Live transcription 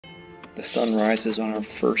the sun rises on our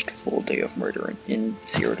first full day of murder in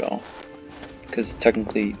Cyrodiil. Because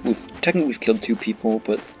technically we've killed 2 people,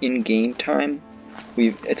 but in game time,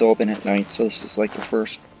 it's all been at night. So this is like the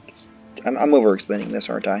first. I'm over-explaining this,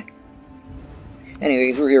 aren't I?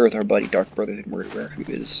 Anyways, we're here with our buddy Dark Brotherhood Murderer, who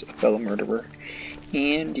is a fellow murderer,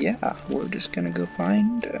 and yeah, we're just gonna go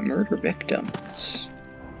find murder victims.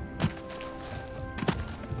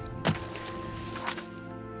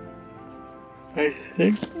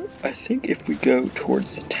 I think if we go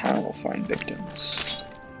towards the town, we'll find victims.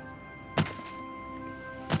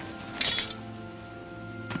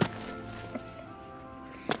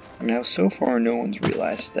 Now, so far, no one's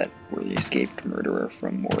realized that we're the escaped murderer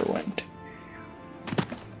from Morrowind.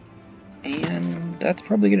 And that's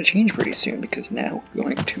probably going to change pretty soon, because now we're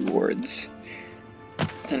going towards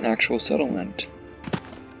an actual settlement.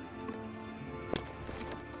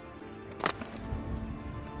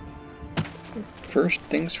 First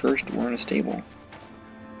things first, we're in a stable.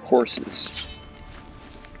 Horses.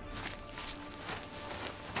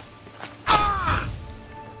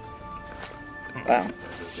 Wow.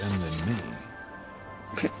 Than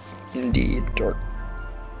me. Indeed, Dark.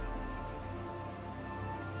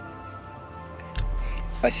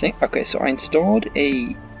 I think, okay, so I installed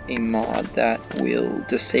a mod that will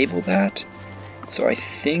disable that, so I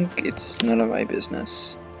think it's none of my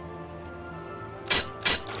business.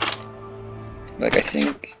 Like, I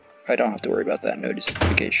think I don't have to worry about that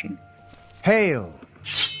notification. Hail!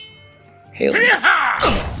 Hail.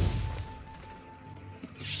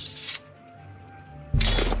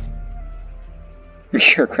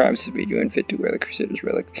 Your crabs have made you unfit to wear the Crusader's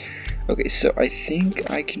relic. Okay, so I think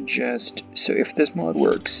I can just... So if this mod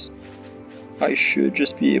works, I should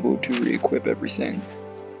just be able to re-equip everything.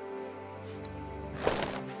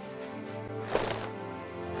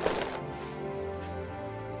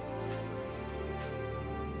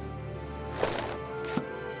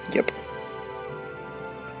 Yep.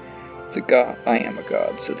 I am a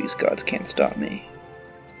god, so these gods can't stop me.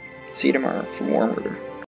 See you tomorrow for more murder.